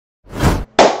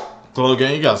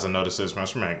Glogang, you guys will notice this, man.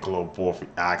 Man,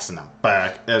 globoireactz in the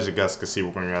back. As you guys can see,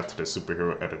 we're going to go to the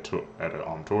superhero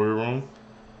editorial room.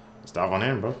 Let's dive on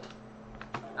in, bro.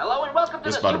 Hello and welcome to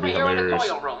the superhero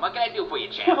editorial room. What can I do for you,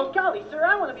 champ? Oh, golly, sir,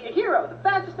 I want to be a hero, the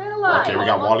fastest man alive. Okay, we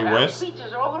got Wally West.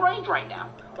 Speeches are all the rage right now.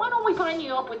 Why don't we sign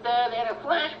you up with the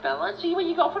Flash fella and see where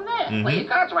you go from there? Play your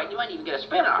cards right, you might even get a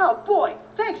spin-off. Oh, boy.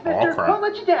 Thanks, mister. crap. Won't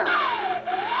let you down.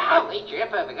 Oh, hey,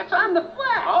 champ, perfect. I'm the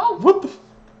Flash. Oh? What the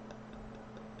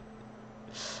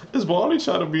Is Wally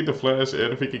trying to be the Flash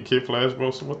and if he can kick Flash, bro?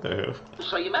 So what the hell?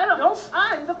 So you met him? Nope,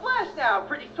 I'm the Flash now.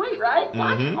 Pretty sweet, right?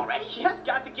 What? Already? Yep,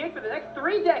 got the gig for the next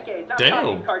 3 decades. I'm Damn.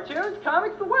 talking cartoons,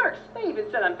 comics, the works. They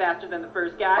even said I'm faster than the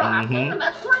first guy.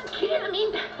 That's one kid. I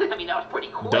mean, that was pretty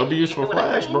quick. W's for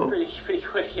Flash, bro. Pretty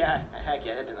quick, yeah. Heck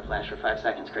yeah, I've been the Flash for 5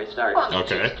 seconds. Great start. Well,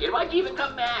 Okay. Kid, why'd you even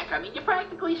come back? I mean, you're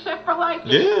practically set for life.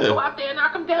 Yeah. Just go out there and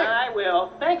knock him dead. I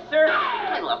will. Thanks, sir.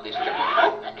 I love this triple.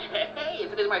 Oh, hey,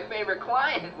 if it is my favorite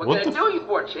client, what can I do you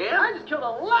for, champ? I just killed a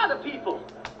lot of people.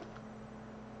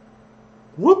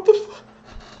 What the f...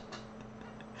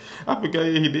 I forgot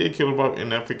he did kill about in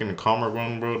that freaking comic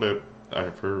run, bro, that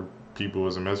I've heard people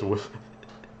wasn't messing with.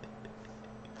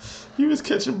 He was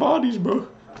catching bodies, bro.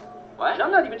 What?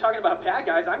 I'm not even talking about bad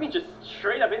guys. I mean just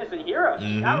straight up innocent heroes.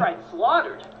 Outright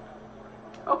slaughtered.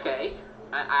 Okay.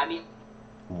 I mean...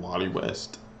 Wally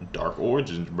West. Dark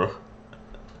Origins, bro.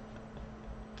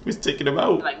 He's taking him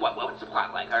out. Like, what's the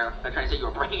plot like? Are they trying to say you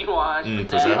were brainwashed?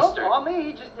 Possessed. Nope, all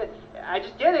me. I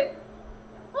just did it.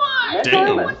 What?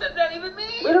 Damn. What does that even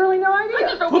mean? Literally no I idea.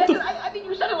 just don't get it. I mean,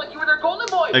 you said it like you were their golden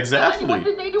boy. Exactly. What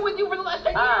did they do with you for the last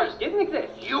 10 years? Didn't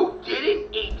exist. You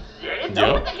didn't exist? Yep.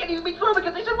 But that can't even be true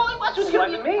because they said Wally West was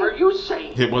going to Wasn't be... me. Are you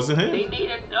saying It wasn't they him. need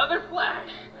another Flash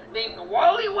named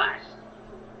Wally West?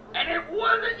 And it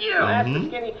wasn't you. That's the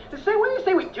skinny. What do you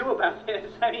say we do about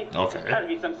this? I mean, Okay. there's got to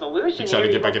be some solution. You try to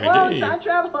here. get back in the Well, game. Time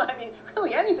travel. I mean,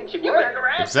 really anything should You work. better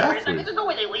ask. Exactly. I mean, there's no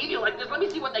way they leave you like this. Let me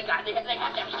see what they got. They have to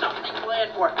have something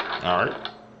planned for it. All right.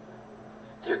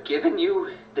 They're giving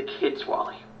you the kids,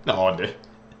 Wally. No,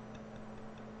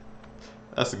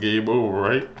 that's a game over,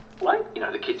 right? What? You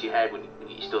know, the kids you had when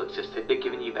you still existed. They're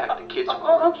giving you back the kids, Wally.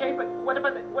 Oh, okay, but what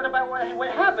about what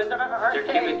happened? They're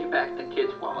giving you back the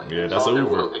kids, Wally. Yeah, that's all they're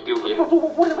over. willing to do here.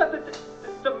 What about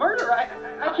the murder?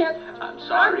 I can't. I'm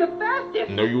sorry. I'm the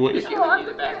fastest. No, you wouldn't. They're giving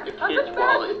you back the I'm the kids,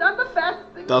 Wally. fastest. I'm the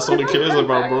fastest. That's all he cares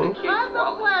about, bro. I'm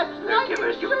the Flash. They're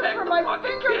giving you back for the my fucking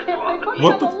fingertips. kids, They Wally. put me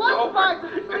What on the the lunchbox.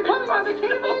 They put me on the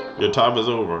TV. Your time is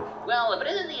over. Well, if it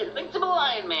isn't the invincible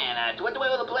Iron Man, it went away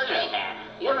with a pleasure. Hey, man,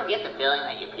 you ever get the feeling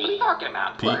that you're Pete? What are you talking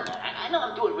about? Pete? I know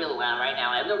I'm doing real well right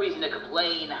now. I have no reason to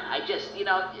complain. I just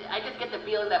get the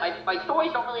feeling that my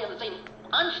stories don't really have the same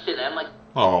punch to them. Like,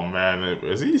 Oh man,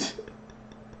 is he?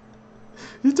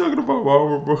 He's talking about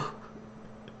Marvel, bro.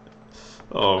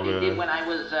 Oh they man. did when I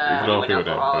was don't feel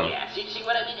that, bro. Yeah, see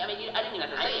what I mean? I mean, I didn't even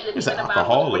have to say it. He's an It's been about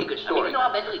alcoholic. a pretty good story. I mean, you know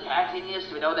how mentally taxing it is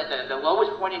to know that the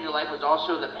lowest point in your life was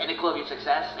also the pinnacle of your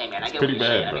success? Hey man, I get pretty what you're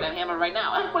saying. bad, I mean, bro. I'm hammered right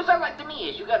now. What it sounds like to me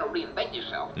is you got to reinvent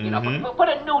yourself. You know, put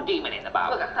a new demon in the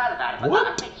bottle. Look, I thought about it, but What?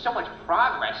 I've made so much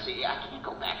progress. See, I can't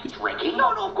go back to drinking.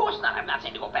 No, of course not. I'm not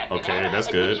saying to go back to that. Okay, that's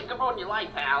If good. you can ruin your life,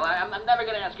 pal. I'm never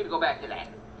going to ask you to go back to that.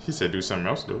 He said do something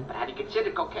else, though. But have you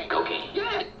considered cocaine? Cocaine?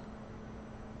 Yeah.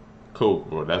 Cool,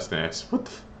 bro. That's nasty. What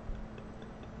the?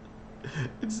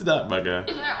 It's not, my guy.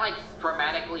 Isn't that like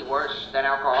dramatically worse than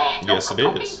alcohol? Yes, it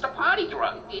Cocaine's is. the party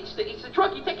drug. It's the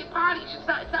drug you take at parties. It's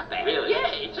not bad. Really? Yeah,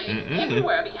 it's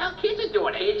everywhere. I mean, hell, kids are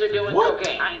doing it. Kids are doing What?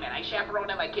 cocaine. I chaperoned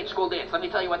at my kid's school dance. Let me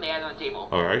tell you what they had on the table.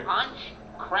 All right. Punch,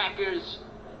 crackers,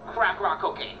 crack rock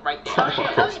cocaine. Right there. Crack I'm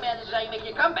rock telling you, man, this is how you make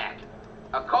your comeback.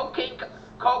 A cocaine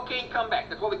comeback.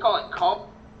 That's what we call it.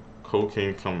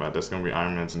 Cocaine comeback. That's gonna be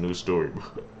Iron Man's new story, bro.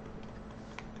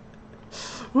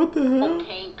 What the hell?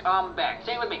 Cocaine comeback.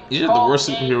 Say it with me. You're the worst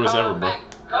superheroes ever, bro.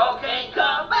 Cocaine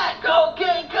comeback.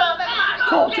 Cocaine comeback.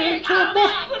 Cocaine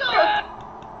comeback.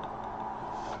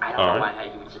 I don't know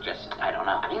why you would suggest it. I don't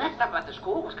know. I mean, that stuff about the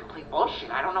school was complete bullshit.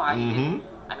 I don't know how you did.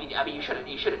 I mean, you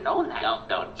should have known that.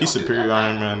 Don't. He's superior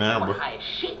Iron Man now, You bro. were high as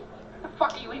shit. What the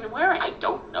fuck are you even wearing? I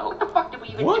don't know. What the fuck did we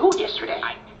even do yesterday?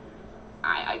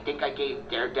 I think I gave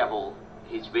Daredevil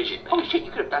his vision back. Oh shit,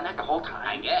 you could have done that the whole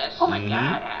time. I guess. Oh my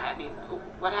god. I mean,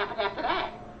 what happened after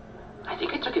that? I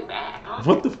think I took it back.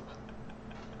 What the?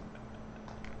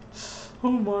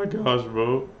 Oh my gosh,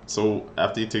 bro. So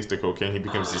after he takes the cocaine, he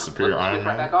becomes the superior Iron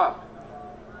Man. Back off.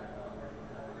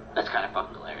 That's kind of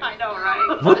fucking hilarious. I know,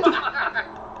 right? What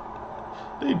the?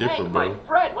 They different, Hey, bro. my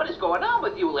friend, what is going on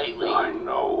with you lately? I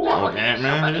know. Oh,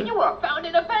 Ant-Man here? You were a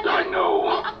founding Avenger. I know.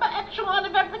 Upper echelon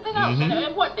of everything else.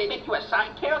 And what, they make you a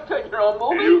side character in your own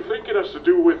movie? You think it has to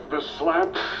do with the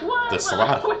slap? What? The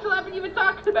slap. What's slapping you even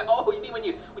talking about? Oh, you mean when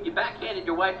you backhanded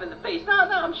your wife in the face? No,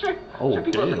 I'm sure. Oh, sure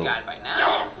people have damn. forgotten by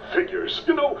now. Figures.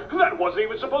 You know, that wasn't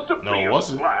even supposed to be a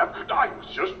slap. I was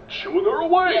just shooing her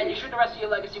away. Yeah, and you shoot the rest of your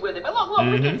legacy with it. But look,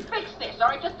 we can fix this, all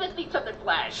right? Just need something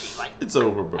flashy, like. It's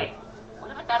over, bro. Hey,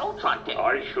 what about that Ultron thing?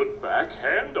 I should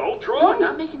backhand No, Ultron? I'm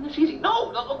not making this easy.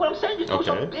 No, look what I'm saying. Just do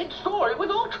some big story with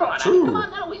Ultron. True. I mean, come on,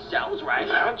 that always sells, right?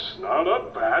 That's not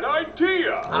a bad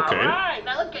idea. Okay. All right,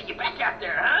 now let's get you back out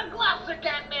there, huh? Gloster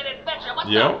Catman Adventure. What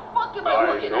Yep. the fuck am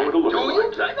I looking know at? what it looks Do you?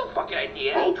 like. I have no fucking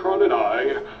idea. Ultron and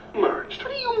I merged.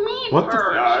 What do you mean, What the-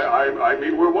 merged? I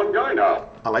mean, we're one guy now.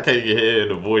 I like how you can hear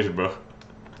the voice, bro.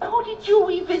 How did you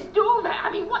even do that?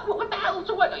 I mean, what the hell?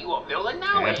 So what? Are you a villain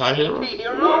now? Anti-hero?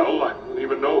 Anti-hero? Well, I don't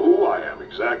even know who I am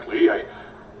exactly. I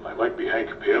might be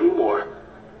Hank Pym, or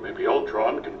maybe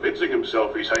Ultron convincing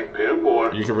himself he's Hank Pym,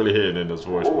 or... You can really hear it in his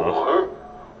voice, bro. Or,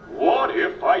 what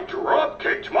if I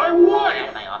drop-kicked my wife? Get out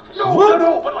of my office.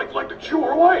 No, but like to chew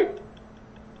her away.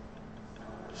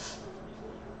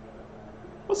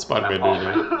 What's Spider-Man doing,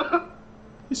 man?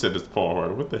 He said it's Paul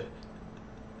Harder. What the...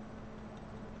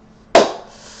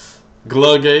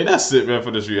 Glogang, that's it, man, for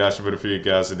this reaction video for you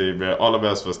guys today, man. All I'm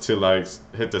asking was 2 likes.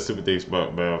 Hit that super thanks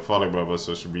button, man. Follow me on my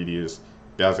social medias.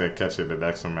 Guys, I catch you in the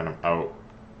next one, man. I'm out.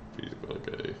 Peace,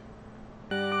 Glogang.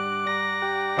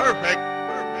 Perfect.